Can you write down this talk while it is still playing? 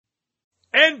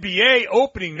NBA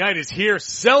opening night is here.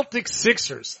 Celtics,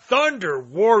 Sixers, Thunder,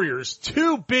 Warriors,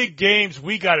 2 big games.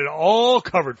 We got it all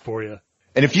covered for you.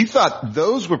 And if you thought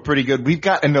those were pretty good, we've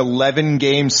got an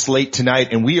 11-game slate tonight,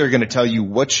 and we are going to tell you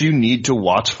what you need to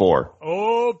watch for.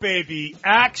 Oh, baby.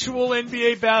 Actual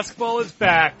NBA basketball is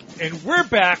back, and we're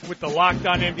back with the Locked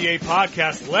On NBA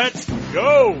podcast. Let's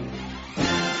go.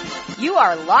 You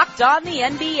are Locked On the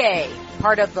NBA,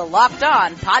 part of the Locked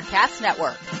On Podcast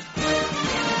Network.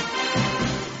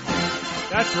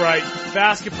 That's right.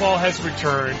 Basketball has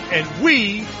returned, and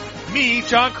we, me,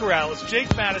 John Karalis,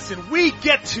 Jake Madison, we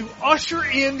get to usher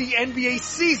in the NBA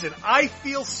season. I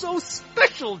feel so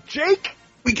special, Jake.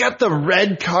 We got the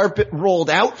red carpet rolled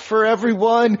out for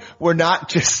everyone. We're not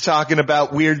just talking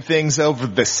about weird things over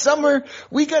the summer.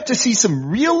 We got to see some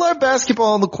real live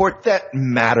basketball on the court that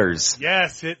matters.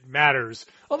 Yes, it matters.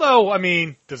 Although, I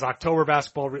mean, does October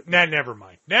basketball... never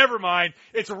mind. Never mind.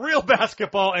 It's real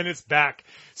basketball, and it's back.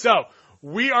 So,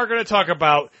 we are going to talk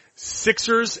about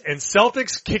Sixers and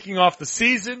Celtics kicking off the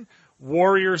season.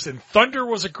 Warriors and Thunder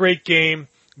was a great game.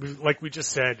 Like we just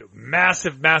said,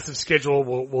 massive schedule.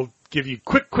 We'll give you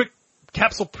quick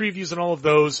capsule previews on all of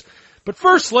those. But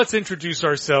first, let's introduce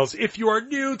ourselves. If you are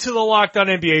new to the Locked On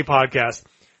NBA podcast,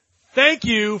 thank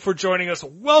you for joining us.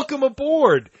 Welcome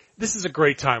aboard. This is a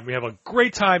great time. We have a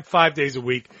great time 5 days a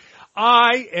week.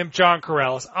 I am John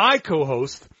Karalis. I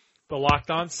co-host the Locked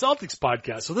On Celtics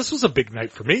podcast. So this was a big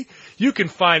night for me. You can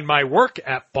find my work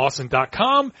at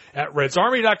Boston.com, at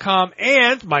RedsArmy.com,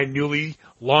 and my newly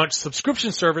launched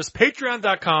subscription service,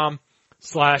 Patreon.com/John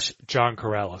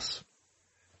Karalis.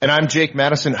 And I'm Jake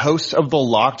Madison, host of the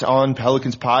Locked On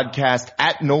Pelicans podcast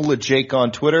at NOLA Jake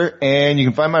on Twitter. And you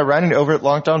can find my writing over at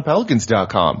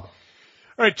LockedOnPelicans.com. All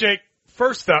right, Jake.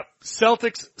 First up,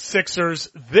 Celtics, Sixers.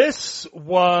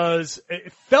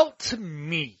 It felt to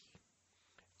me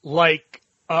like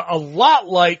a lot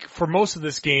like, for most of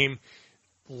this game,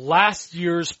 last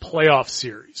year's playoff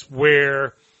series,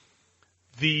 where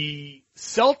the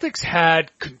Celtics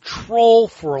had control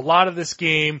for a lot of this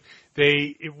game.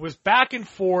 It was back and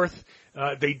forth.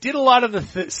 They did a lot of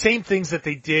the same things that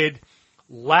they did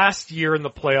last year in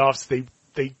the playoffs. They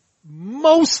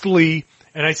mostly,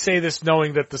 and I say this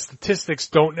knowing that the statistics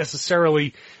don't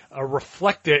necessarily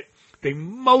reflect it, they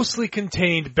mostly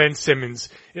contained Ben Simmons.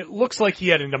 It looks like he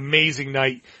had an amazing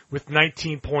night with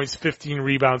 19 points, 15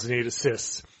 rebounds, and 8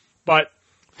 assists. But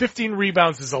 15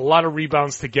 rebounds is a lot of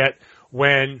rebounds to get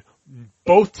when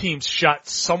both teams shot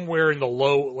somewhere in the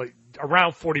low, like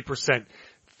around 40%.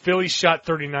 Philly shot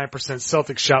 39%,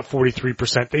 Celtics shot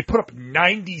 43%. They put up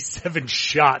 97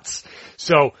 shots.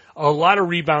 So a lot of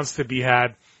rebounds to be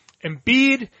had.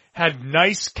 Embiid had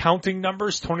nice counting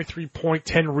numbers, 23 point,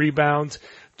 10 rebounds,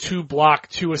 2 block,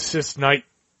 2 assist night.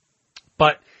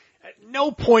 But at no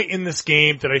point in this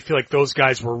game did I feel like those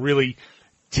guys were really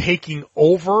taking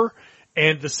over.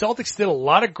 And the Celtics did a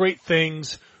lot of great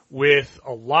things with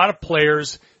a lot of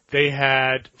players. They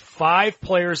had 5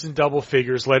 players in double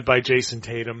figures led by Jason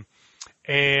Tatum.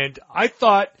 And I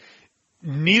thought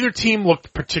neither team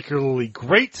looked particularly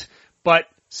great, but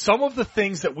some of the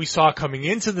things that we saw coming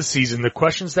into the season, the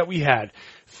questions that we had,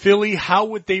 Philly, how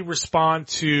would they respond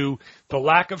to the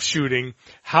lack of shooting?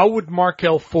 How would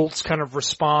Markelle Fultz kind of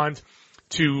respond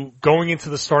to going into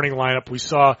the starting lineup? We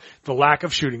saw the lack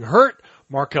of shooting hurt.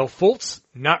 Markelle Fultz,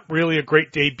 not really a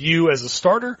great debut as a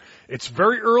starter. It's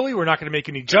very early. We're not going to make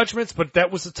any judgments, but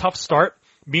that was a tough start.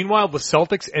 Meanwhile, the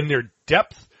Celtics and their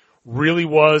depth really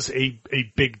was a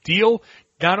big deal.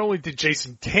 Not only did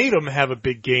Jason Tatum have a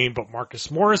big game, but Marcus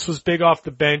Morris was big off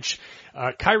the bench.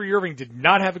 Kyrie Irving did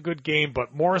not have a good game,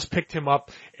 but Morris picked him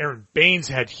up. Aaron Baines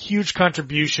had huge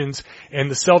contributions, and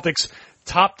the Celtics,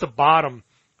 top to bottom,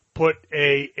 put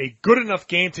a good enough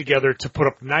game together to put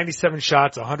up 97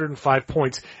 shots, 105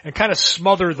 points, and kind of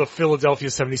smother the Philadelphia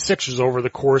 76ers over the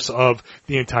course of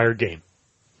the entire game.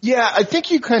 Yeah, I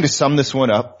think you kind of summed this one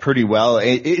up pretty well.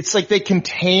 It's like they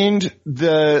contained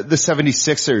the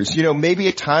 76ers. You know, maybe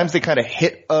at times they kind of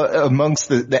hit amongst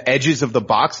the edges of the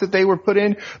box that they were put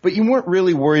in, but you weren't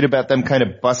really worried about them kind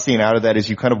of busting out of that as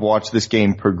you kind of watch this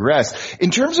game progress. In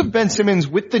terms of Ben Simmons,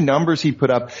 with the numbers he put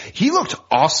up, he looked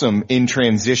awesome in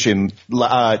transition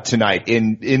tonight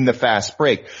in the fast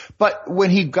break. But when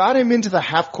he got him into the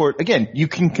half court, again, you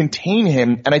can contain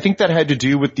him, and I think that had to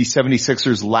do with the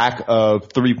 76ers' lack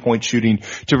of three-point shooting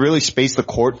to really space the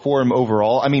court for him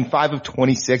overall. I mean, 5 of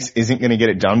 26 isn't going to get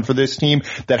it done for this team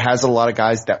that has a lot of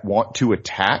guys that want to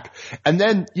attack. And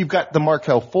then you've got the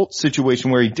Markelle Fultz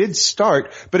situation where he did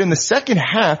start, but in the second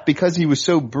half, because he was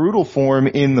so brutal for him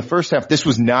in the first half, this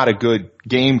was not a good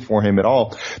game for him at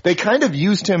all. They kind of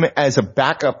used him as a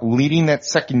backup leading that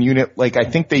second unit like I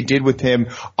think they did with him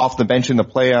off the bench in the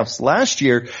playoffs last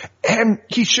year. And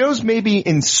he shows maybe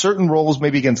in certain roles,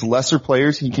 maybe against lesser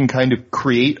players, he can kind of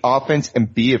create offense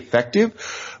and be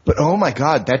effective. But oh my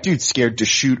God, that dude's scared to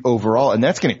shoot overall, and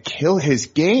that's going to kill his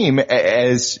game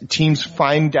as teams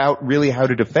find out really how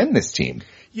to defend this team.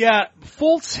 Yeah,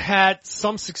 Fultz had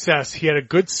some success. He had a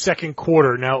good second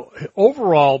quarter. Now,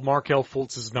 overall, Markelle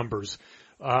Fultz's numbers,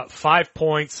 5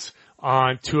 points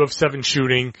on 2 of 7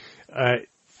 shooting,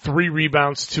 3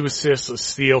 rebounds, 2 assists, a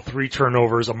steal, 3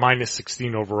 turnovers, a minus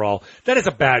 16 overall. That is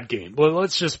a bad game. Well,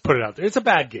 let's just put it out there. It's a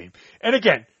bad game. And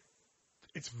again,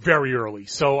 it's very early,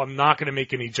 so I'm not going to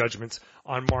make any judgments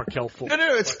on Markelle Fultz.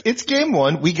 No, it's game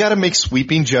 1. We got to make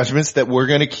sweeping judgments that we're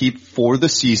going to keep for the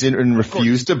season and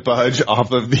refuse to budge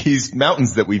off of these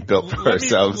mountains that we've built for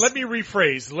ourselves. Let me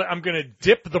rephrase. I'm going to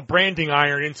dip the branding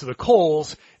iron into the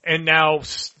coals and now,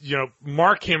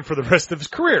 mark him for the rest of his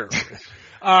career.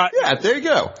 Yeah, there you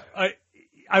go.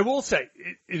 I will say,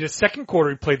 in his second quarter,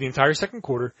 he played the entire second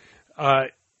quarter.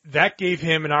 That gave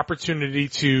him an opportunity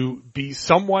to be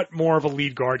somewhat more of a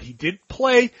lead guard. He did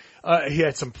play, he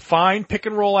had some fine pick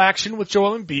and roll action with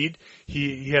Joel Embiid.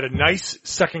 He had a nice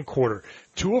second quarter.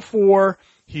 2 of 4.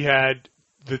 He had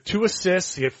the 2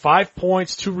 assists. He had 5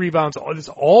 points, 2 rebounds. It's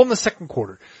all in the second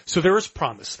quarter. So there is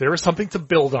promise. There is something to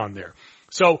build on there.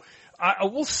 So I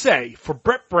will say for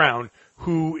Brett Brown,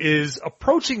 who is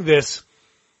approaching this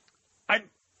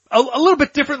a little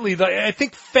bit differently. I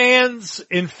think fans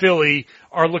in Philly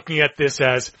are looking at this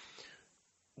as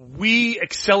we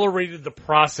accelerated the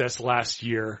process last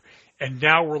year, and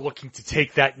now we're looking to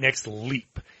take that next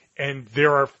leap. And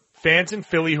there are fans in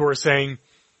Philly who are saying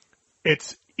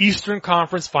it's Eastern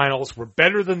Conference Finals. We're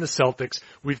better than the Celtics.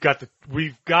 We've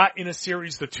got in a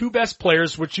series the 2 best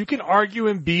players, which you can argue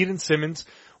Embiid and Simmons,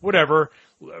 whatever.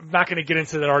 I'm not going to get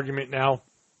into that argument now,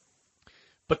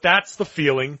 but that's the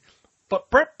feeling. But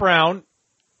Brett Brown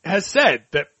has said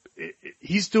that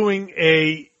he's doing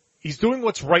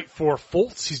what's right for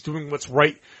Fultz. He's doing what's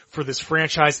right for this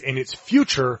franchise and its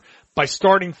future by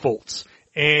starting Fultz.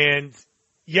 And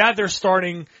yeah, they're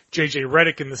starting JJ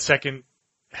Redick in the second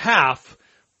half,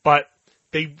 but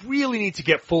they really need to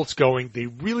get Fultz going. They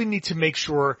really need to make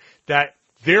sure that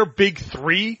their big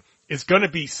 3 is going to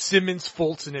be Simmons,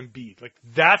 Fultz, and Embiid. Like,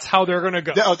 that's how they're going to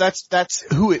go. No, that's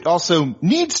who it also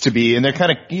needs to be. And they're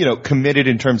kind of, committed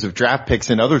in terms of draft picks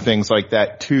and other things like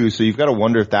that too. So you've got to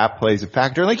wonder if that plays a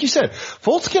factor. Like you said,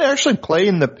 Fultz can actually play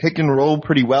in the pick and roll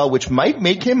pretty well, which might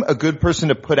make him a good person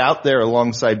to put out there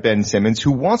alongside Ben Simmons,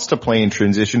 who wants to play in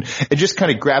transition and just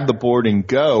kind of grab the board and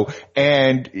go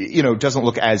and, doesn't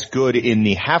look as good in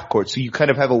the half court. So you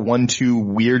kind of have a 1-2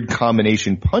 weird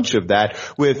combination punch of that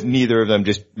with neither of them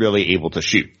just really able to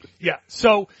shoot. Yeah,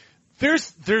 so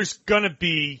there's gonna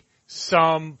be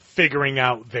some figuring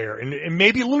out there, and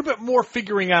maybe a little bit more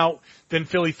figuring out than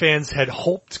Philly fans had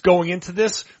hoped going into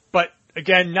this, but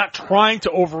again, not trying to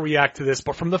overreact to this,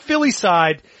 but from the Philly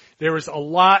side, there is a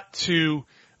lot to,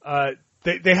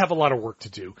 they have a lot of work to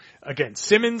do. Again,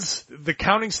 Simmons, the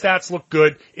counting stats look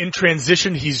good. In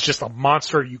transition, he's just a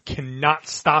monster. You cannot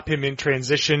stop him in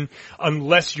transition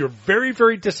unless you're very,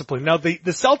 very disciplined. Now, the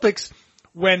Celtics,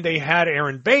 when they had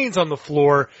Aaron Baines on the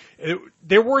floor,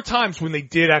 there were times when they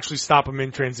did actually stop him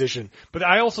in transition. But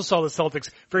I also saw the Celtics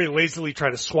very lazily try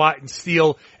to swat and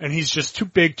steal, and he's just too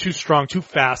big, too strong, too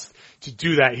fast to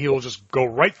do that. He'll just go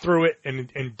right through it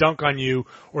and dunk on you,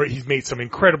 or he's made some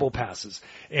incredible passes.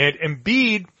 And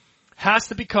Embiid has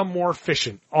to become more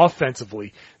efficient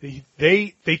offensively.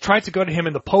 They tried to go to him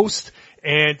in the post,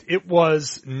 and it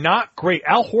was not great.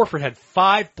 Al Horford had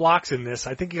 5 blocks in this.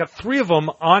 I think he got 3 of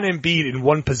them on Embiid in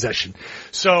 1 possession.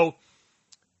 So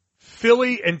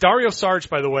Philly, and Dario Saric,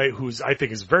 by the way, who's I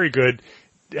think is very good,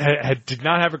 did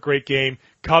not have a great game.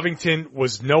 Covington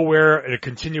was nowhere in a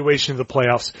continuation of the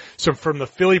playoffs. So from the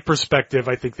Philly perspective,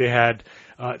 I think they have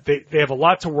a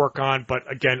lot to work on,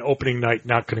 but again, opening night,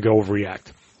 not going to go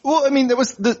overreact. Well, I mean, that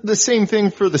was the same thing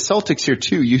for the Celtics here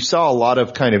too. You saw a lot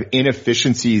of kind of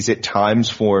inefficiencies at times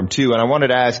for them too. And I wanted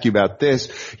to ask you about this.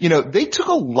 They took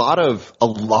a lot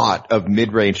of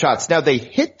mid-range shots. Now they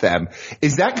hit them.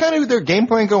 Is that kind of their game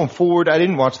plan going forward? I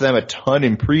didn't watch them a ton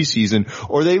in preseason.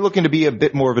 Or are they looking to be a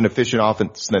bit more of an efficient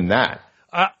offense than that?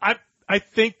 I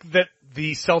think that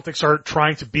the Celtics are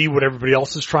trying to be what everybody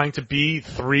else is trying to be,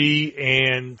 3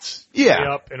 and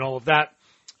up and all of that.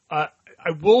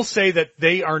 I will say that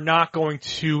they are not going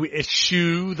to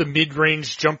eschew the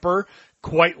mid-range jumper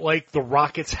quite like the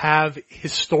Rockets have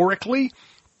historically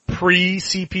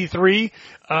pre-CP3.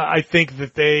 I think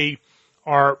that they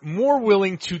are more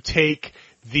willing to take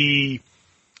the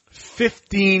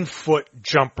 15-foot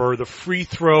jumper, the free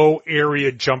throw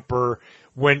area jumper,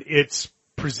 when it's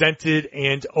presented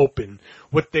and open.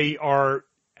 What they are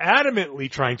adamantly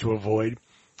trying to avoid,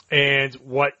 and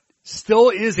what still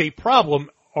is a problem,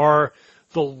 are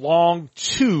the long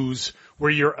twos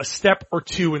where you're a step or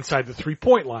two inside the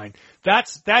 3-point line.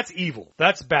 That's evil.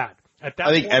 That's bad. At that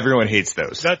I think point, everyone hates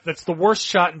those. That's the worst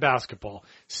shot in basketball.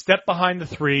 Step behind the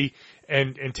three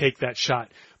and take that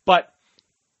shot. But,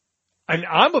 and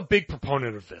I'm a big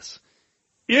proponent of this.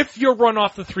 If you're run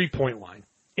off the 3-point line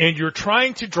and you're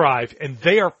trying to drive and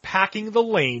they are packing the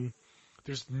lane,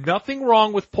 there's nothing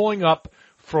wrong with pulling up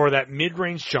for that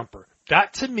mid-range jumper.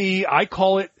 That, to me, I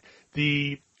call it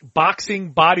the boxing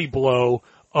body blow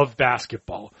of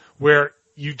basketball, where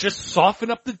you just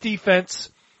soften up the defense,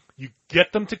 you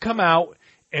get them to come out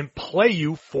and play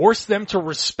you, force them to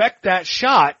respect that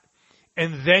shot,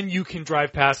 and then you can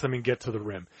drive past them and get to the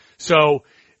rim. So,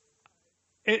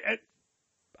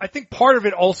 I think part of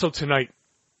it also tonight,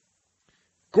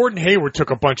 Gordon Hayward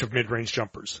took a bunch of mid-range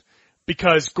jumpers.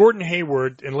 Because Gordon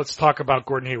Hayward, and let's talk about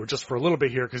Gordon Hayward just for a little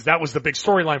bit here, because that was the big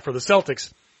storyline for the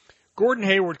Celtics. Gordon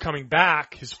Hayward coming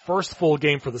back, his first full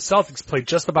game for the Celtics, played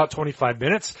just about 25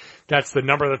 minutes. That's the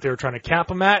number that they were trying to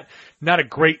cap him at. Not a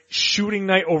great shooting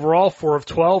night overall, 4 of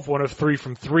 12, 1 of 3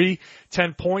 from 3,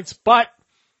 10 points, but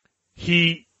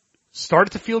he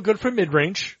started to feel good from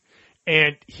mid-range,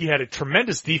 and he had a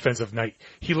tremendous defensive night.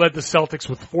 He led the Celtics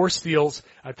with 4 steals.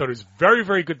 I thought he was very,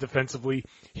 very good defensively.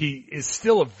 He is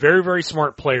still a very, very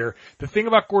smart player. The thing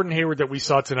about Gordon Hayward that we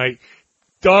saw tonight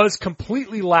does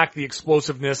completely lack the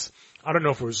explosiveness. I don't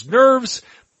know if it was nerves,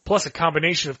 plus a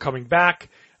combination of coming back.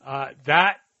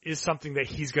 That is something that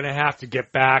he's going to have to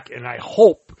get back, and I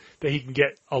hope that he can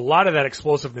get a lot of that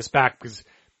explosiveness back, because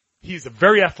he's a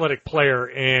very athletic player,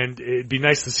 and it'd be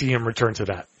nice to see him return to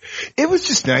that. It was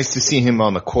just nice to see him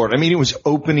on the court. I mean, it was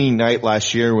opening night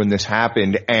last year when this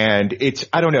happened, and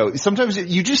I don't know, sometimes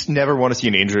you just never want to see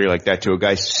an injury like that to a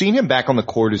guy. Seeing him back on the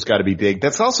court has got to be big.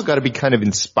 That's also got to be kind of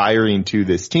inspiring to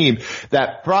this team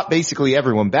that brought basically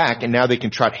everyone back, and now they can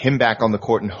trot him back on the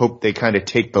court and hope they kind of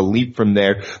take the leap from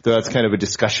there. Though that's kind of a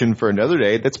discussion for another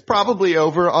day. That's probably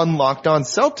over on Locked On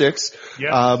Celtics.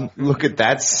 Yep. Look at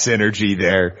that synergy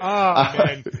there. Oh,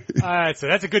 man.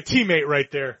 That's a good teammate right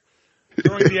there.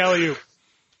 Throwing the alley-oop.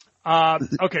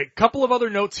 Okay, couple of other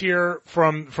notes here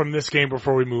from this game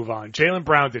before we move on. Jaylen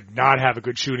Brown did not have a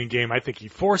good shooting game. I think he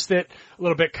forced it a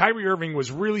little bit. Kyrie Irving was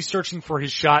really searching for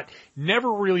his shot, never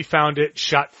really found it,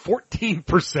 shot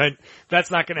 14%.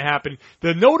 That's not going to happen.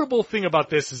 The notable thing about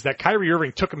this is that Kyrie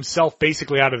Irving took himself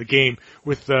basically out of the game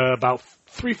with about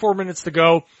 3-4 minutes to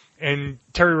go, and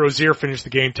Terry Rozier finished the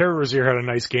game. Terry Rozier had a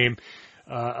nice game,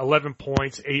 11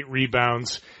 points, 8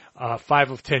 rebounds. 5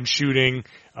 of 10 shooting,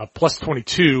 plus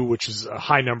 22, which is a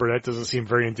high number. That doesn't seem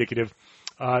very indicative.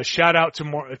 Shout out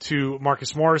to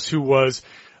Marcus Morris, who was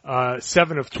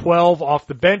 7 of 12 off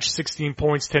the bench, 16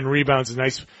 points, 10 rebounds, a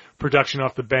nice production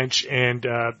off the bench. And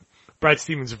Brad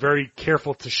Stevens very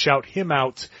careful to shout him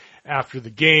out after the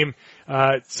game.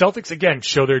 Celtics, again,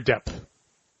 show their depth.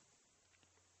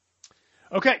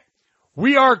 Okay,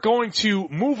 we are going to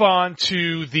move on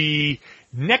to the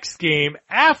next game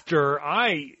after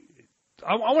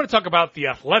I want to talk about The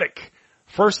Athletic,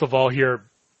 first of all, here.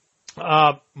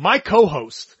 My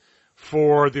co-host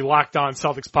for the Locked On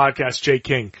Celtics podcast, Jay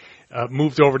King,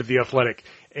 moved over to The Athletic.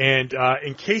 And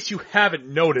in case you haven't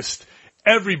noticed,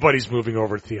 everybody's moving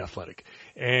over to The Athletic.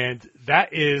 And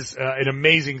that is an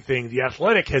amazing thing. The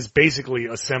Athletic has basically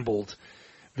assembled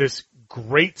this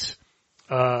great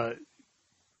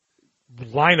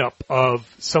lineup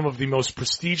of some of the most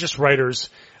prestigious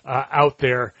writers out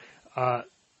there.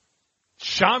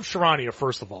 Shams Charania,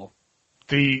 first of all,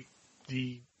 the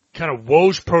kind of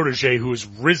Woj protege who has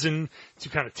risen to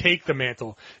kind of take the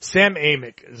mantle. Sam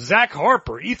Amick, Zach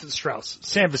Harper, Ethan Strauss,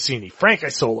 Sam Vecini, Frank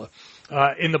Isola.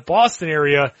 In the Boston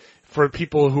area, for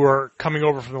people who are coming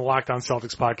over from the Locked On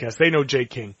Celtics podcast, they know Jay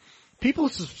King. People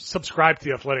who subscribe to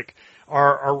The Athletic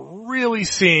are really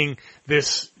seeing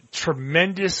this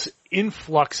tremendous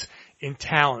influx in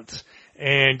talent.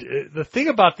 And the thing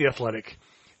about The Athletic,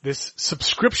 this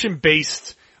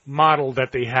subscription-based model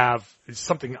that they have, is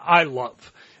something I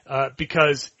love,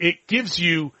 because it gives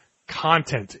you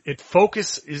content. It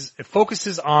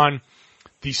focuses on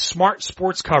the smart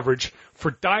sports coverage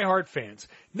for diehard fans.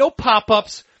 No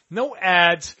pop-ups, no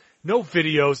ads, no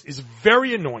videos. Is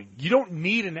very annoying. You don't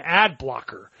need an ad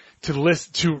blocker to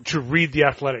read The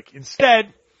Athletic.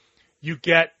 Instead, you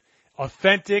get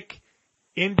authentic,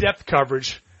 in-depth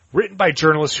coverage written by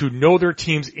journalists who know their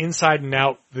teams inside and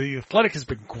out. The Athletic has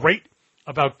been great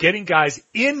about getting guys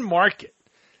in market.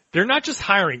 They're not just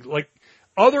hiring. Like,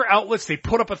 Other outlets, they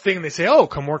put up a thing and they say, oh,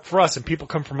 come work for us, and people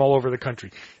come from all over the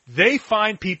country. They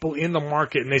find people in the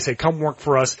market and they say, come work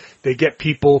for us. They get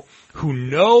people who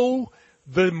know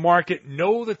the market,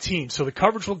 know the team. So the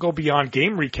coverage will go beyond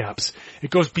game recaps. It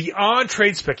goes beyond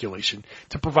trade speculation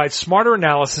to provide smarter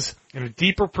analysis and a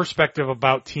deeper perspective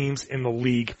about teams in the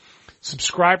league.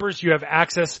 Subscribers, you have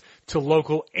access to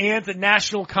local and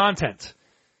national content.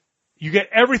 You get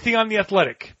everything on The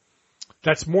Athletic.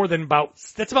 That's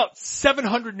about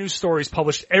 700 news stories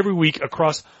published every week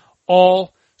across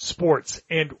all sports.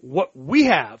 And what we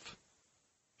have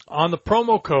on the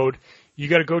promo code, you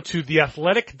got to go to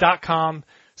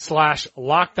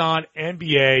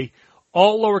theathletic.com/LockedOnNBA,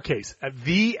 all lowercase, at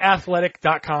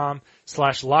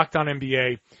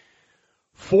theathletic.com/LockedOnNBA.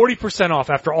 40%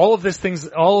 off after all of these things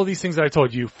that I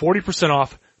told you, 40%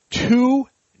 off,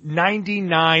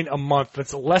 $2.99 a month.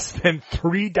 That's less than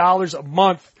 $3 a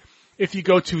month if you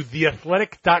go to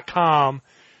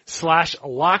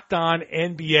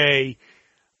theathletic.com/LockedOnNBA.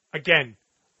 Again,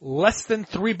 less than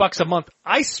 $3 a month.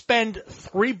 I spend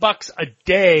 $3 a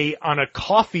day on a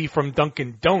coffee from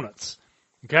Dunkin' Donuts.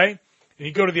 Okay? And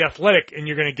you go to The Athletic and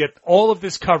you're going to get all of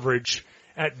this coverage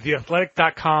at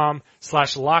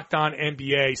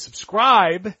theathletic.com/LockedOnNBA.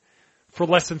 Subscribe for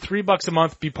less than $3 a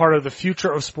month. Be part of the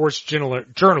future of sports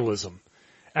journalism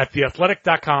at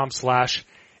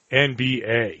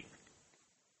theathletic.com/NBA.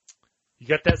 You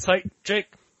got that site, Jake?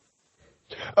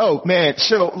 Oh, man.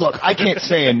 So, look, I can't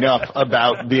say enough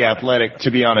about The Athletic,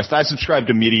 to be honest. I subscribed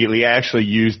immediately. I actually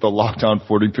used the Locked On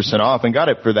 40% off and got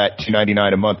it for that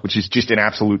 $2.99 a month, which is just an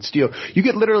absolute steal. You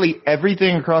get literally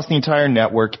everything across the entire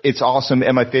network. It's awesome.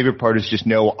 And my favorite part is just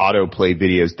no autoplay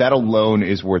videos. That alone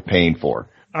is worth paying for.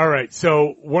 All right.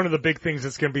 So one of the big things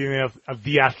that's going to be in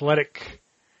The Athletic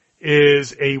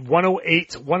is a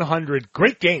 108-100.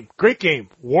 Great game.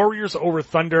 Warriors over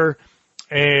Thunder.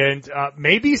 And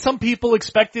maybe some people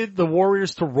expected the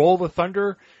Warriors to roll the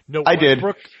Thunder. No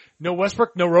Westbrook, no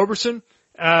Westbrook, no Roberson.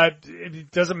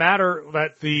 It doesn't matter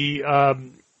that the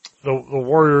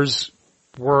Warriors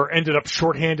ended up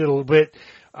shorthanded a little bit.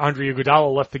 Andre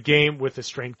Iguodala left the game with a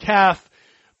strained calf.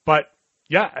 But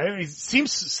yeah, I mean, it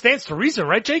stands to reason,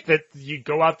 right, Jake, that you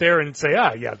go out there and say,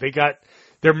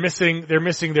 they're missing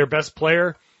their best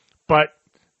player. But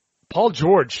Paul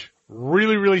George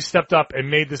really stepped up and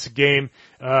made this a game.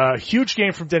 Huge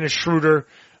game from Dennis Schroeder.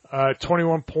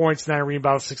 21 points, 9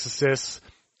 rebounds, 6 assists.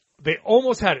 They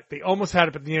almost had it, but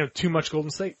too much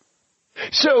Golden State.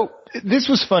 So this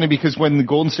was funny because when the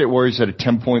Golden State Warriors had a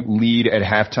 10-point lead at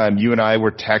halftime, you and I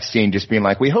were texting just being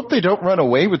like, we hope they don't run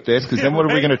away with this because then what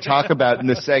are we going to talk about in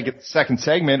the second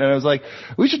segment? And I was like,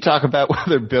 we should talk about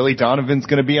whether Billy Donovan's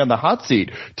going to be on the hot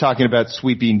seat, talking about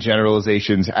sweeping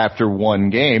generalizations after one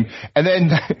game. And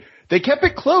then they kept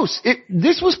it close.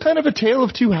 This was kind of a tale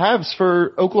of two halves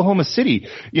for Oklahoma City.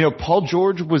 Paul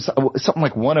George was something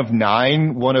like 1 of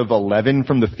 9, 1 of 11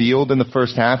 from the field in the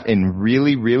first half and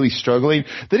really struggling.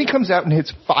 Then he comes out and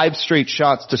hits 5 straight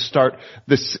shots to start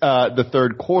the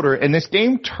third quarter, and this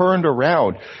game turned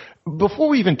around. Before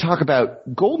we even talk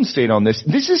about Golden State on this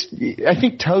I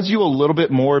think tells you a little bit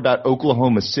more about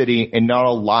Oklahoma City and not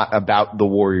a lot about the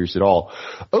Warriors at all.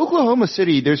 Oklahoma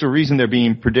City, there's a reason they're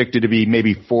being predicted to be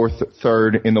maybe 4th,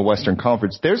 3rd in the Western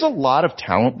Conference. There's a lot of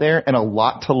talent there and a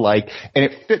lot to like, and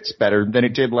it fits better than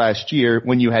it did last year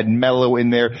when you had Melo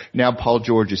in there. Now Paul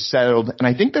George is settled, and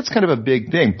I think that's kind of a big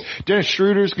thing. Dennis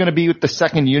Schroeder's going to be with the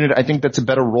second unit. I think that's a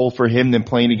better role for him than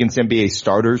playing against NBA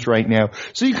starters right now.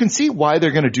 So you can see why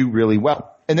they're going to do really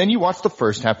well. And then you watch the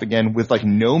first half again with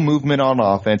no movement on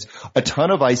offense, a ton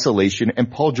of isolation,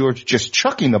 and Paul George just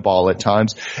chucking the ball at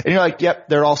times. And you're like, yep,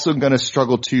 they're also going to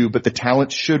struggle too, but the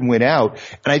talent should win out.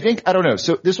 And I don't know.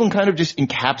 So this one kind of just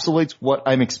encapsulates what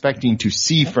I'm expecting to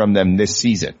see from them this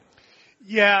season.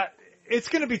 Yeah, it's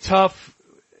going to be tough.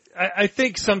 I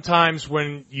think sometimes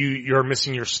when you're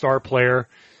missing your star player,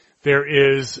 there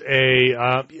is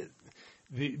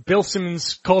Bill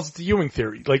Simmons calls it the Ewing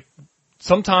theory.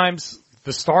 Sometimes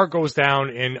the star goes down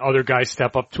and other guys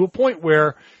step up to a point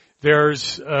where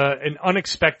there's an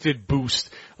unexpected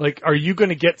boost. Are you going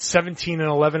to get 17 and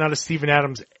 11 out of Steven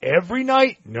Adams every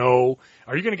night? No.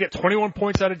 Are you going to get 21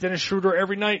 points out of Dennis Schroeder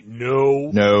every night?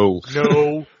 No.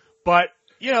 But,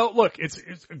 look, it's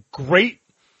great.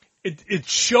 It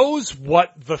shows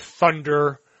what the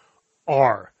Thunder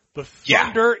are. The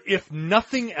Thunder, if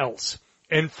nothing else.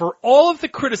 And for all of the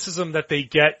criticism that they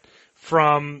get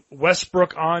from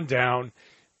Westbrook on down,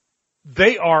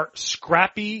 they are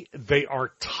scrappy, they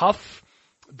are tough,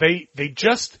 they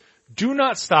just do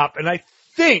not stop. And I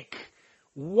think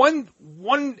one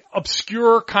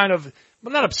obscure kind of,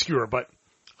 well, not obscure, but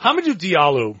Hamidou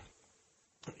Diallo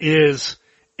is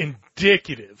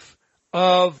indicative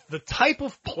of the type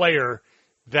of player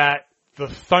that the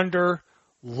Thunder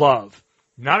love.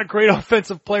 Not a great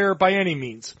offensive player by any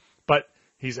means, but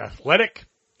he's athletic.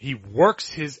 He works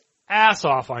his ass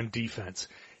off on defense.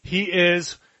 He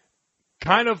is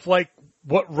kind of like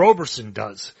what Roberson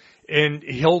does, and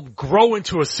he'll grow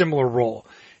into a similar role.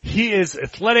 He is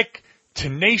athletic,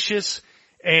 tenacious,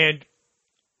 and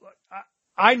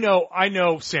I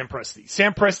know Sam Presti.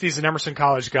 Sam Presti is an Emerson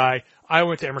College guy. I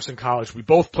went to Emerson College. We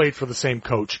both played for the same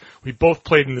coach. We both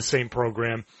played in the same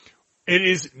program. It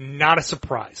is not a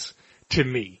surprise to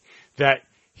me that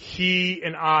he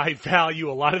and I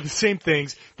value a lot of the same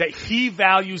things, that he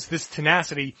values this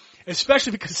tenacity,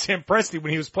 especially because Sam Presti,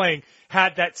 when he was playing,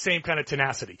 had that same kind of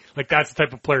tenacity. Like, that's the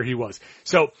type of player he was.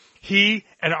 So he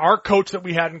and our coach that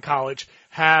we had in college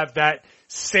have that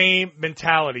same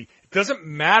mentality. It doesn't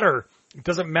matter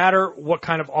what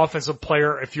kind of offensive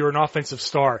player, if you're an offensive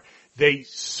star. They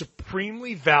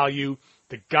supremely value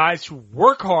the guys who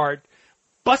work hard,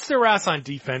 bust their ass on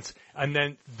defense, and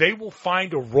then they will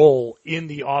find a role in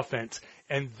the offense.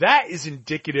 And that is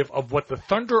indicative of what the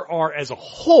Thunder are as a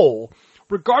whole,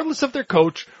 regardless of their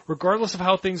coach, regardless of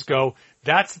how things go.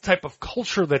 That's the type of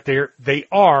culture that they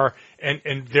are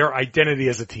and their identity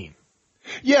as a team.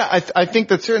 Yeah, I think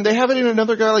that's certain. They have it in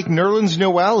another guy like Nerlens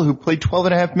Noel, who played 12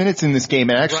 and a half minutes in this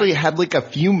game and actually had like a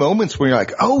few moments where you're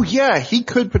like, oh yeah, he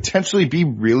could potentially be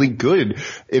really good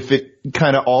if it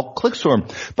kind of all clicks for him.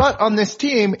 But on this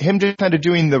team, him just kind of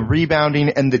doing the rebounding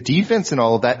and the defense and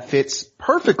all of that fits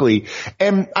perfectly.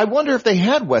 And I wonder if they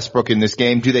had Westbrook in this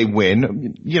game, do they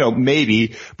win? You know,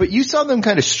 maybe. But you saw them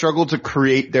kind of struggle to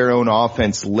create their own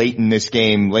offense late in this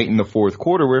game, late in the fourth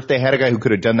quarter, where if they had a guy who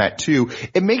could have done that too,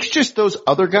 it makes just those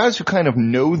other guys who kind of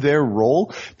know their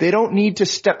role, they don't need to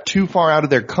step too far out of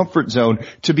their comfort zone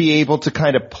to be able to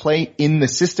kind of play in the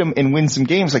system and win some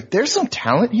games. Like, there's some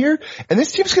talent here, and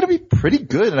this team's going to be pretty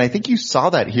good, and I think you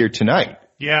saw that here tonight.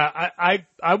 Yeah,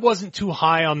 I wasn't too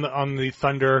high on the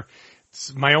Thunder.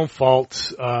 It's my own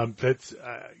fault. That's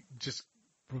just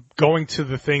going to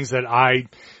the things that I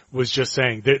was just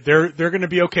saying. They're going to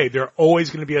be okay. They're always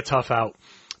going to be a tough out.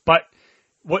 But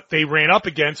what they ran up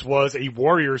against was a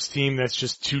Warriors team that's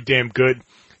just too damn good.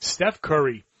 Steph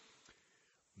Curry,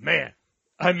 man.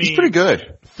 I mean, he's pretty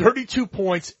good. 32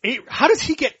 points, how does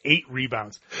he get 8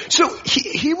 rebounds? So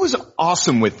he was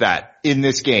awesome with that in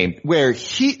this game, where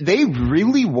they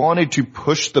really wanted to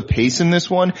push the pace in this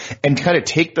one and kind of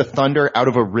take the Thunder out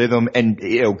of a rhythm and,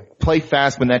 you know, play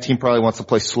fast when that team probably wants to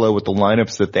play slow with the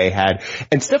lineups that they had.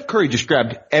 And Steph Curry just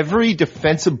grabbed every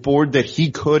defensive board that he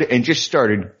could and just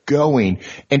started going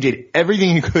and did everything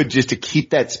he could just to keep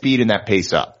that speed and that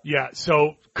pace up. Yeah,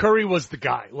 so Curry was the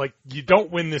guy. Like, you don't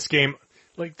win this game.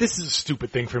 Like, this is a stupid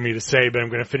thing for me to say, but I'm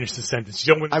going to finish the sentence.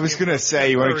 You don't win. I was going to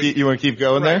say, you want to keep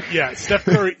going right, there? Yeah,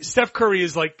 Steph Curry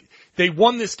is like, they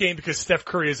won this game because Steph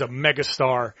Curry is a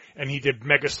megastar and he did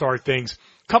megastar things.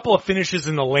 A couple of finishes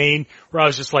in the lane where I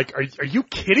was just like, are you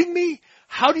kidding me?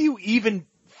 How do you even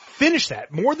finish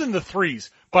that? More than the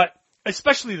threes, but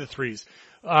especially the threes.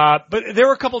 But there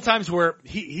were a couple of times where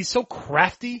he's so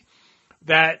crafty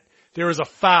that there was a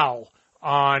foul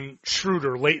on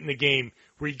Schroeder late in the game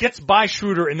where he gets by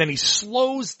Schroeder and then he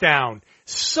slows down.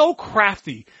 So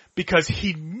crafty because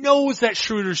he knows that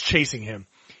Schroeder's chasing him.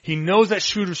 He knows that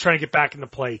Schroeder's trying to get back into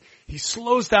play. He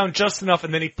slows down just enough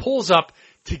and then he pulls up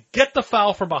to get the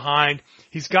foul from behind.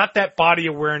 He's got that body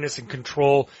awareness and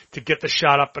control to get the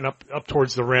shot up and up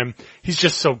towards the rim. He's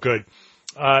just so good.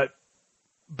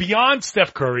 Beyond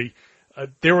Steph Curry,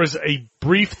 there was a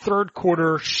brief third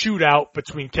quarter shootout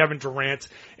between Kevin Durant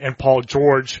and Paul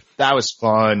George. That was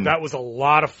fun. That was a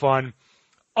lot of fun.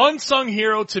 Unsung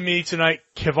hero to me tonight,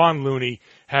 Kevon Looney,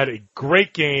 had a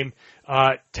great game.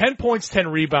 10 points, 10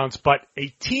 rebounds, but a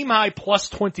team high plus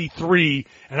 23.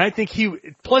 And I think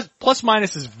plus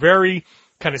minus is very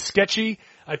kind of sketchy.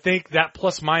 I think that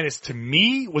plus minus to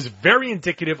me was very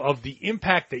indicative of the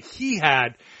impact that he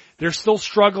had. They're still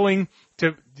struggling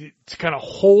to kind of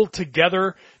hold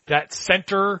together that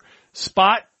center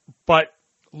spot, but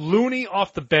Looney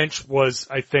off the bench was,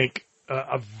 I think,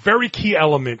 a very key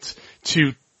element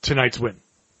to tonight's win.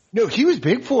 No, he was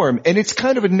big for him, and it's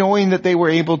kind of annoying that they were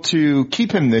able to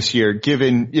keep him this year,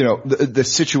 given, you know, the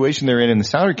situation they're in the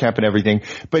salary cap and everything.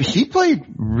 But he played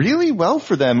really well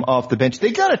for them off the bench.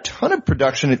 They got a ton of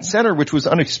production at center, which was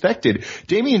unexpected.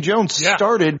 Damian Jones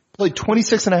started played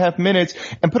 26 and a half minutes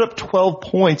and put up 12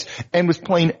 points and was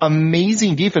playing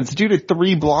amazing defense. The dude had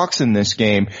 3 blocks in this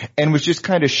game and was just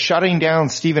kind of shutting down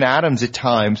Steven Adams at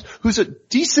times, who's a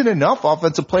decent enough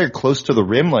offensive player close to the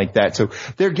rim like that. So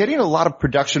they're getting a lot of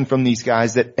production from these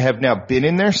guys that have now been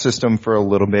in their system for a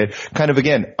little bit, kind of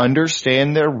again,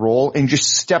 understand their role and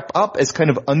just step up as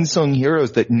kind of unsung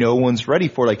heroes that no one's ready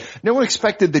for. Like, no one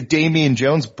expected the Damian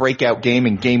Jones breakout game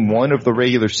in game 1 of the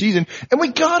regular season, and we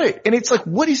got it. And it's like,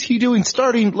 what is he doing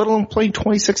starting, let alone playing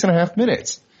 26 and a half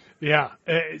minutes? Yeah.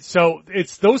 So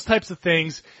it's those types of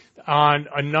things on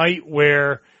a night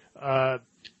where,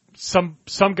 some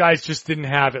guys just didn't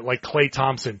have it, like Klay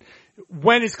Thompson.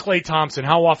 When is Klay Thompson?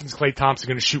 How often is Klay Thompson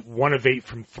going to shoot 1 of 8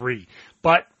 from 3?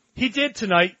 But he did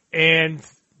tonight, and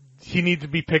he needed to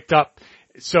be picked up.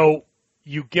 So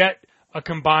you get a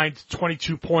combined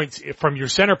 22 points from your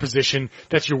center position.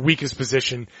 That's your weakest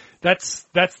position. That's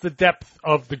the depth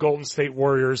of the Golden State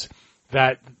Warriors.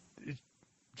 That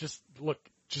just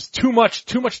too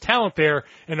much talent there.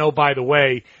 And oh, by the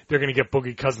way, they're going to get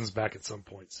Boogie Cousins back at some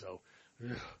point. So.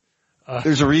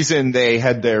 There's a reason they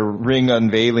had their ring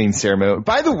unveiling ceremony.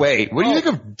 By the way, what do you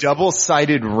think of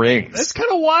double-sided rings? That's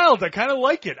kind of wild. I kind of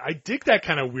like it. I dig that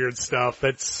kind of weird stuff.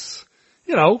 That's,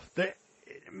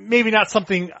 maybe not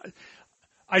something.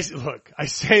 I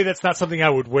say that's not something I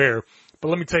would wear, but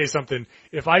let me tell you something.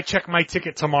 If I check my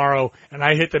ticket tomorrow and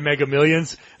I hit the Mega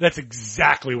Millions, that's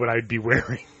exactly what I'd be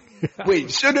wearing. Wait,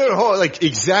 so no,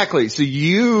 exactly. So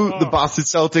you, the Boston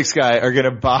Celtics guy, are going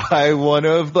to buy one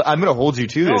of the, I'm going to hold you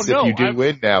to this if you do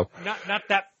win now. Not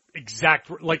that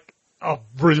exact, like a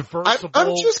reversible.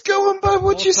 I'm just going by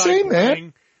what you say,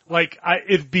 man. Ring.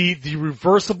 It'd be the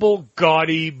reversible,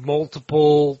 gaudy,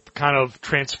 multiple kind of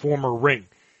transformer ring.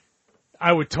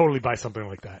 I would totally buy something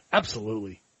like that.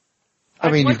 Absolutely.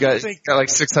 I mean, you've got like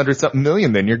 600 something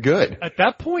million, then you're good. At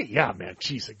that point, yeah, man.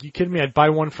 Jeez, are you kidding me? I'd buy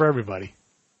one for everybody.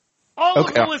 All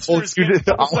of the listeners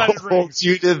I'll hold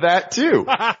you to that too.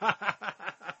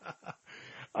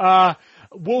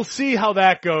 We'll see how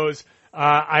that goes.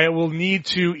 I will need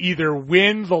to either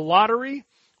win the lottery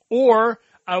or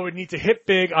I would need to hit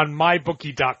big on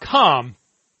mybookie.com,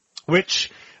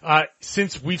 which,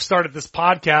 since we've started this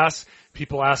podcast,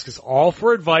 people ask us all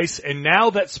for advice. And now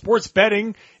that sports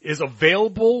betting is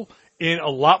available in a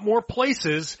lot more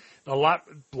places, a lot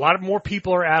more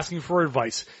people are asking for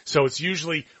advice. So it's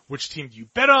usually, which team do you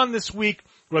bet on this week,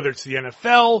 whether it's the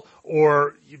NFL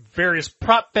or various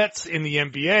prop bets in the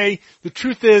NBA. The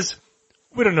truth is,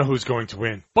 we don't know who's going to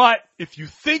win. But if you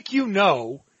think you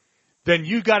know, then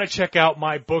you got to check out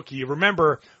MyBookie.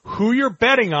 Remember, who you're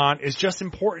betting on is just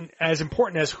important as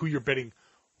who you're betting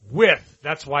with.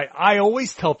 That's why I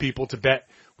always tell people to bet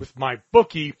with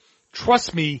MyBookie.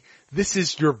 Trust me, this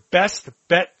is your best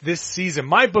bet this season.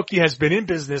 MyBookie has been in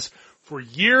business for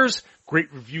years.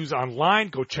 Great reviews online.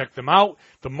 Go check them out.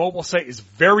 The mobile site is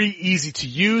very easy to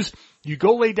use. You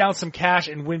go lay down some cash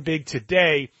and win big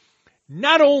today.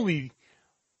 Not only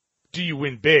do you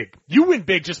win big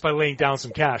just by laying down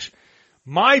some cash.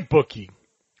 MyBookie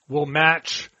will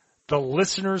match the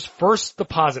listener's first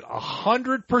deposit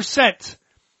 100%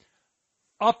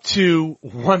 up to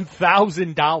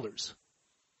 $1,000.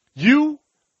 You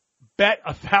bet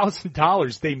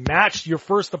 $1,000, they match your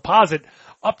first deposit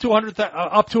up to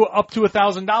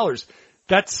 $1,000.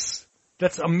 That's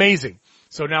amazing.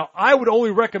 So now I would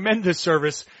only recommend this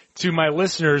service to my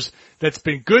listeners that's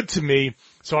been good to me.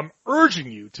 So I'm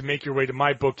urging you to make your way to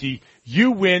MyBookie.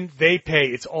 You win, they pay.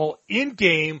 It's all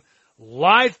in-game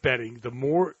live betting.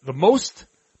 The most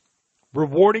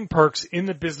rewarding perks in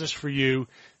the business for you.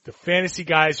 The fantasy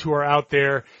guys who are out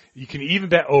there, you can even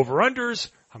bet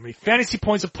over-unders, how many fantasy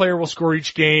points a player will score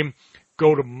each game.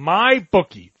 Go to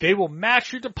MyBookie. They will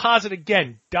match your deposit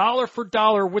again, dollar for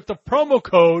dollar, with the promo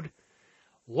code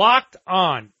Locked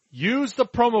On. Use the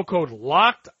promo code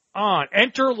Locked On.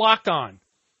 Enter Locked On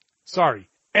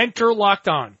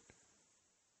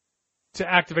to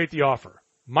activate the offer.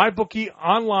 MyBookie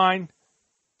online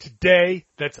today.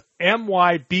 That's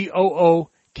MyBookie.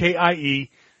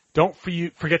 Don't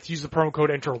forget to use the promo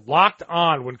code. Enter Locked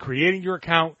On when creating your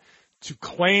account to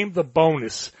claim the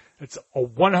bonus. It's a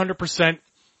 100%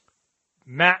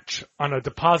 match on a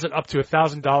deposit up to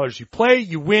 $1,000. You play,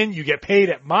 you win, you get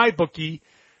paid at mybookie.com.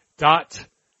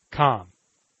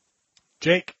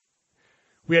 Jake,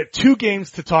 we had 2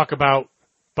 games to talk about,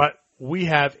 but we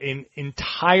have an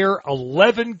entire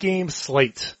 11-game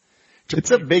slate.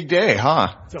 It's a big day,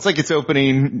 huh? It's like it's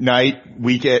opening night,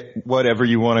 weekend, whatever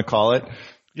you want to call it.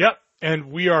 Yep,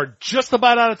 and we are just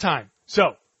about out of time.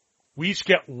 So, we each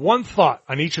get one thought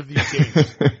on each of these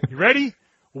games. You ready?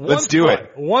 Let's do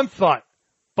it. One thought.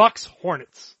 Bucks,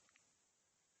 Hornets.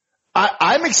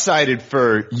 I'm excited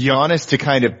for Giannis to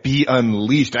kind of be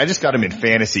unleashed. I just got him in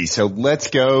fantasy, so let's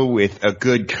go with a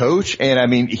good coach. And I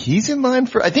mean, he's in line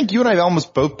for, I think you and I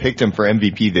almost both picked him for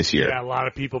MVP this year. Yeah, a lot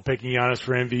of people picking Giannis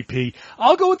for MVP.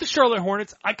 I'll go with the Charlotte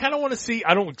Hornets. I kind of want to see,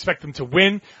 I don't expect them to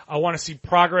win. I want to see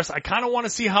progress. I kind of want to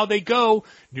see how they go.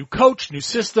 New coach, new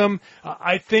system.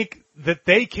 I think that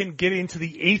they can get into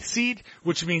the 8th seed,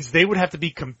 which means they would have to be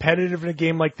competitive in a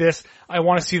game like this. I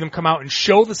want to see them come out and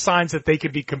show the signs that they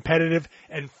can be competitive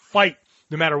and fight.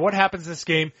 No matter what happens in this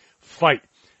game, fight.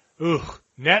 Ugh.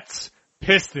 Nets,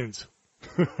 Pistons.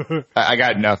 I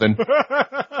got nothing.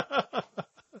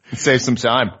 Save some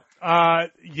time.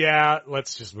 Yeah,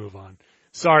 let's just move on.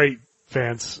 Sorry,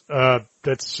 fans.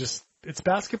 It's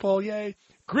basketball, yay.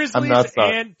 Grizzlies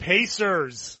and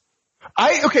Pacers.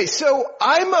 So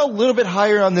I'm a little bit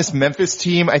higher on this Memphis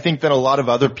team, I think, than a lot of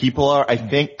other people are. I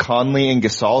think Conley and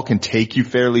Gasol can take you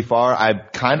fairly far. I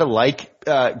kind of like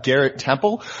Garrett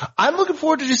Temple. I'm looking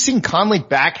forward to just seeing Conley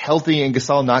back healthy and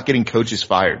Gasol not getting coaches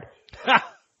fired.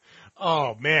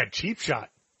 Oh man, cheap shot.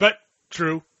 But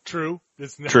true. True.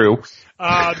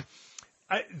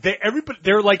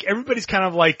 Everybody's kind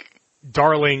of like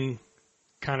darling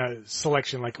kind of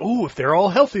selection, like, oh, if they're all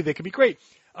healthy, they could be great.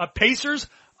 Pacers,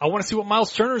 I want to see what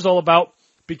Miles Turner is all about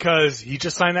because he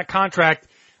just signed that contract.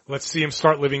 Let's see him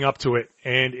start living up to it.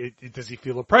 And does he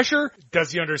feel the pressure?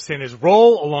 Does he understand his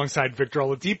role alongside Victor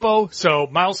Oladipo? So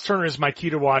Miles Turner is my key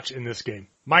to watch in this game.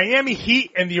 Miami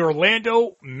Heat and the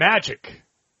Orlando Magic.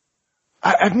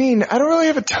 I mean, I don't really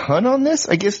have a ton on this.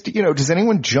 I guess, does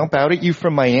anyone jump out at you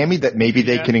from Miami that maybe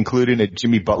they can include in a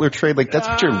Jimmy Butler trade? Like, that's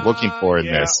what you're looking for in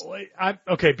this.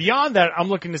 Okay, beyond that, I'm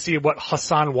looking to see what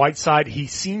Hassan Whiteside, he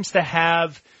seems to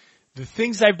have the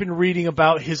things I've been reading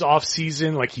about his off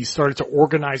season, like he started to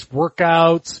organize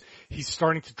workouts. He's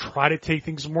starting to try to take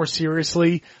things more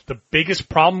seriously. The biggest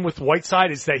problem with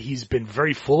Whiteside is that he's been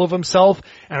very full of himself,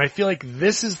 and I feel like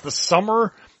this is the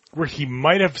summer where he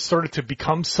might have started to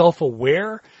become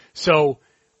self-aware. So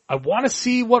I want to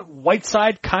see what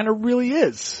Whiteside kind of really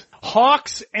is.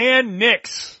 Hawks and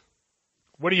Knicks.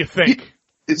 What do you think?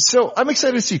 So I'm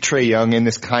excited to see Trae Young and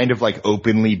this kind of like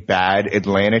openly bad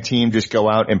Atlanta team just go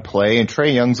out and play. And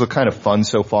Trae Young's look kind of fun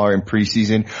so far in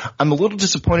preseason. I'm a little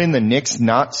disappointed in the Knicks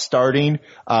not starting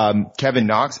Kevin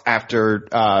Knox after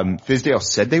Fizdale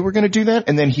said they were going to do that.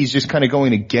 And then he's just kind of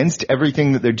going against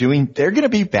everything that they're doing. They're going to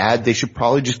be bad. They should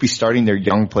probably just be starting their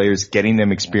young players, getting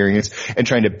them experience and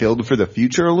trying to build for the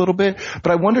future a little bit.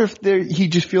 But I wonder if he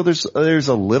just feel there's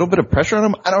a little bit of pressure on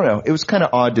him. I don't know. It was kind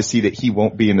of odd to see that he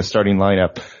won't be in the starting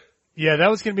lineup. Yeah,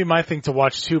 that was going to be my thing to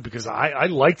watch too because I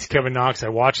liked Kevin Knox. I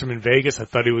watched him in Vegas. I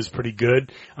thought he was pretty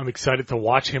good. I'm excited to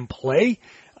watch him play.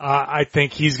 I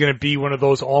think he's going to be one of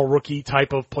those all-rookie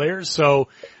type of players. So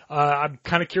I'm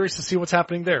kind of curious to see what's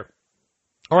happening there.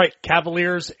 All right,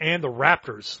 Cavaliers and the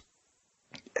Raptors.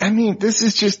 I mean, this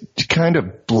is just kind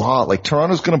of blah. Like,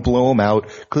 Toronto's going to blow them out.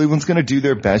 Cleveland's going to do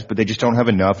their best, but they just don't have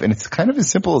enough. And it's kind of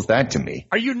as simple as that to me.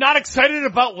 Are you not excited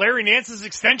about Larry Nance's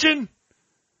extension?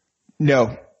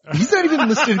 No. He's not even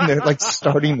listed in their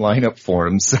starting lineup for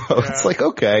him, so It's like,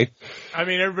 okay. I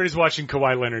mean, everybody's watching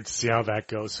Kawhi Leonard to see how that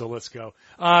goes, so let's go.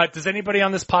 Does anybody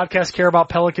on this podcast care about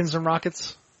Pelicans and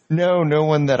Rockets? No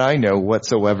one that I know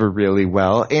whatsoever really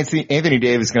well. Anthony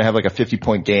Davis is going to have like a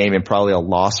 50-point game and probably a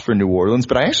loss for New Orleans,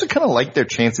 but I actually kind of like their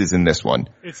chances in this one.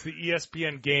 It's the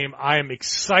ESPN game. I am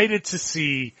excited to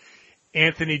see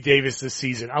Anthony Davis this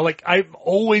season. I'm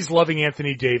always loving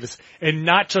Anthony Davis, and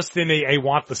not just in I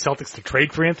want the Celtics to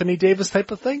trade for Anthony Davis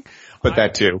type of thing. But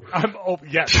that too.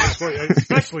 Yes,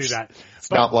 especially that.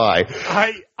 It's not lie.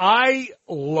 I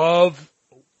love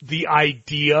the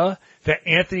idea that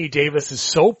Anthony Davis is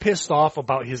so pissed off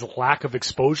about his lack of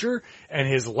exposure and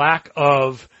his lack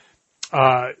of,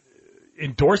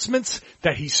 endorsements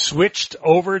that he switched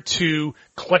over to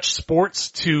Clutch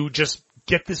Sports to just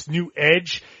get this new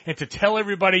edge and to tell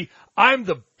everybody I'm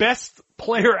the best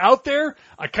player out there.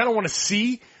 I kind of want to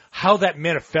see how that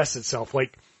manifests itself.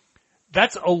 Like,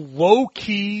 that's a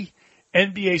low-key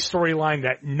NBA storyline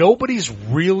that nobody's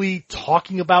really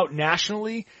talking about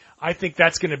nationally. I think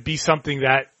that's going to be something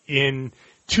that in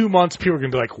 2 months people are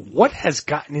going to be like, what has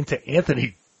gotten into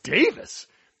Anthony Davis?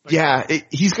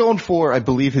 He's going for, I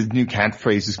believe his new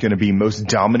catchphrase is going to be most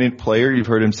dominant player. You've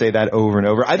heard him say that over and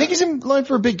over. I think he's in line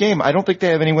for a big game. I don't think they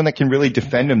have anyone that can really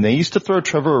defend him. They used to throw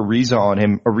Trevor Ariza on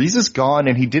him. Ariza's gone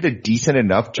and he did a decent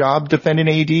enough job defending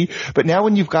AD. But now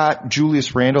when you've got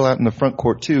Julius Randle out in the front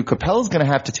court too, Capella's going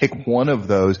to have to take one of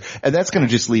those, and that's going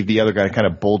to just leave the other guy to kind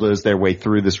of bulldoze their way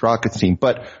through this Rockets team.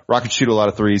 But Rockets shoot a lot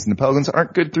of threes and the Pelicans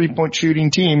aren't good 3-point shooting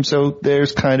team, so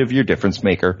there's kind of your difference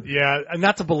maker. Yeah, and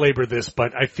not to belabor this,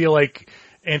 but I feel like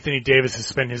Anthony Davis has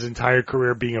spent his entire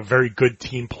career being a very good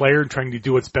team player and trying to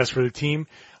do what's best for the team.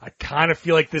 I kind of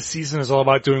feel like this season is all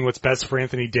about doing what's best for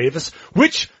Anthony Davis,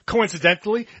 which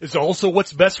coincidentally is also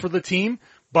what's best for the team,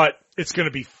 but it's going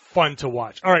to be fun to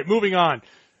watch. All right, moving on.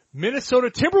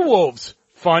 Minnesota Timberwolves,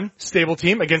 fun, stable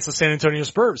team against the San Antonio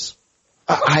Spurs.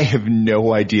 I have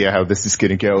no idea how this is going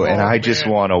to go, and I just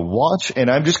want to watch, and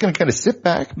I'm just going to kind of sit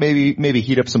back, maybe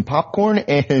heat up some popcorn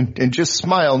and just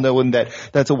smile knowing that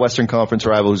that's a Western Conference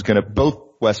rival who's going to,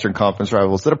 both Western Conference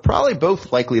rivals that are probably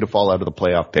both likely to fall out of the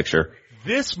playoff picture.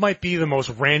 This might be the most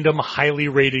random, highly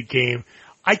rated game.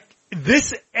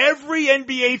 Every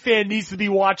NBA fan needs to be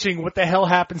watching what the hell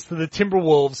happens to the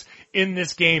Timberwolves in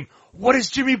this game. What is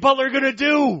Jimmy Butler going to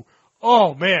do?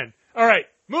 Oh man. All right.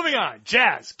 Moving on.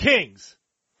 Jazz, Kings.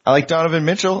 I like Donovan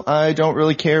Mitchell. I don't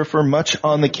really care for much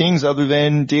on the Kings other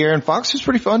than De'Aaron Fox, who's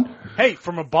pretty fun. Hey,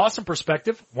 from a Boston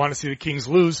perspective, want to see the Kings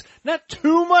lose. Not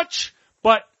too much,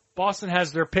 but Boston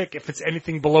has their pick if it's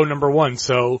anything below number 1,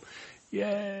 so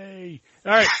yay.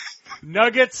 All right.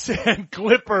 Nuggets and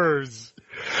Clippers.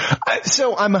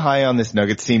 So I'm high on this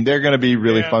Nuggets team. They're going to be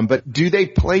really fun, but do they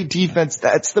play defense?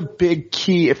 That's the big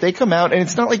key. If they come out, and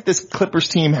it's not like this Clippers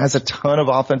team has a ton of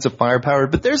offensive firepower,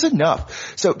 but there's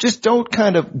enough. So just don't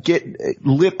kind of get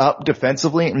lit up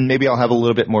defensively, and maybe I'll have a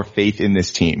little bit more faith in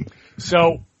this team.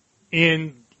 So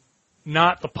in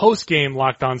not the post-game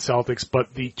Locked On Celtics,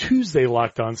 but the Tuesday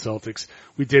Locked On Celtics,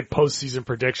 we did postseason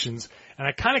predictions, and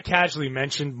I kind of casually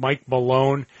mentioned Mike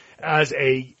Malone as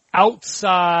an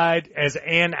outside,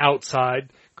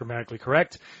 grammatically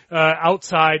correct,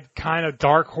 outside kind of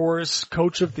dark horse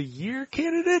coach of the year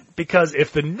candidate, because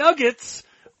if the Nuggets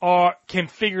can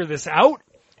figure this out,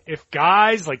 if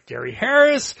guys like Gary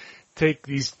Harris take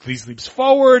these leaps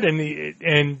forward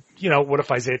and what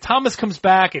if Isaiah Thomas comes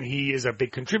back and he is a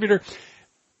big contributor,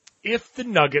 if the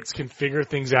Nuggets can figure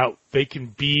things out, they can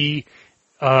be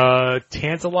a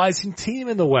tantalizing team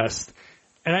in the West.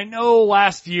 And I know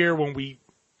last year when we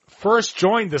first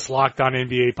joined this Locked On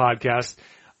NBA podcast,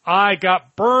 I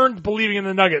got burned believing in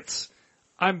the Nuggets.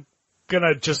 I'm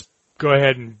gonna just go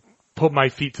ahead and put my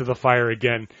feet to the fire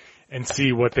again and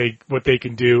see what they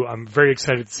can do. I'm very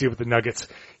excited to see what the Nuggets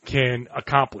can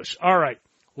accomplish. All right.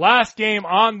 Last game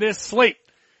on this slate.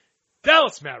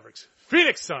 Dallas Mavericks,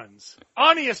 Phoenix Suns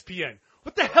on ESPN.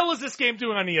 What the hell is this game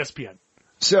doing on ESPN?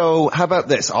 So how about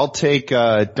this? I'll take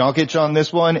Doncic on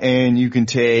this one, and you can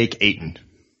take Ayton.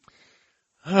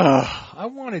 I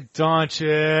wanted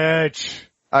Doncic.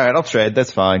 All right, I'll trade.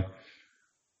 That's fine.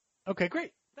 Okay,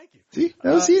 great. Thank you. See,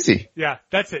 that was easy. Yeah,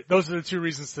 that's it. Those are the two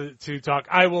reasons to talk.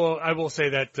 I will say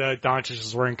that Doncic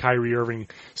is wearing Kyrie Irving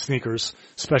sneakers.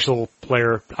 Special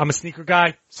player. I'm a sneaker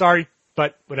guy. Sorry,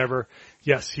 but whatever.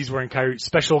 Yes, he's wearing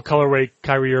special colorway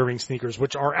Kyrie Irving sneakers,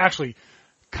 which are actually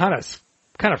kind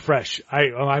of fresh.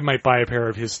 I might buy a pair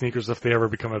of his sneakers if they ever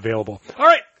become available. All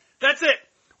right, that's it.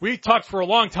 We talked for a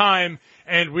long time,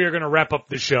 and we are going to wrap up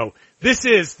the show. This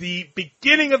is the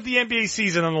beginning of the NBA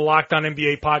season on the Locked On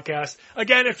NBA podcast.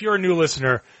 Again, if you're a new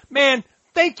listener, man,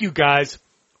 thank you guys.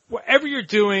 Whatever you're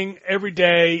doing every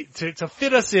day to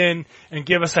fit us in and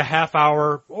give us a half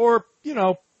hour or,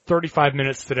 35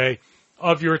 minutes today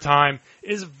of your time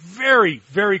is very,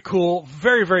 very cool,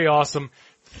 very, very awesome.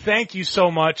 Thank you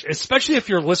so much, especially if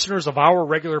you're listeners of our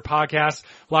regular podcast,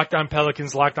 Locked On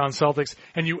Pelicans, Locked On Celtics,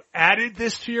 and you added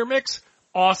this to your mix.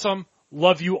 Awesome.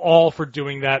 Love you all for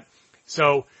doing that.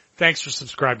 So thanks for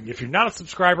subscribing. If you're not a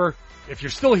subscriber, if you're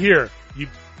still here, it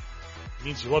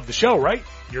means you love the show, right?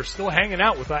 You're still hanging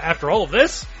out with after all of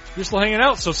this. You're still hanging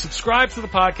out. So subscribe to the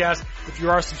podcast if you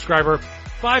are a subscriber.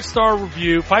 5-star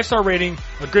review, 5-star rating,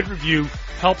 a good review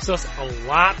helps us a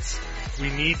lot. We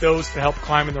need those to help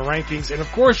climb in the rankings. And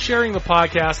of course, sharing the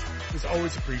podcast is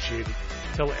always appreciated.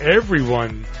 Tell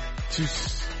everyone to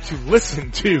listen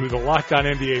to the Locked On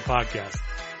NBA podcast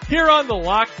here on the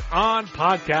Locked On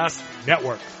Podcast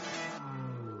Network.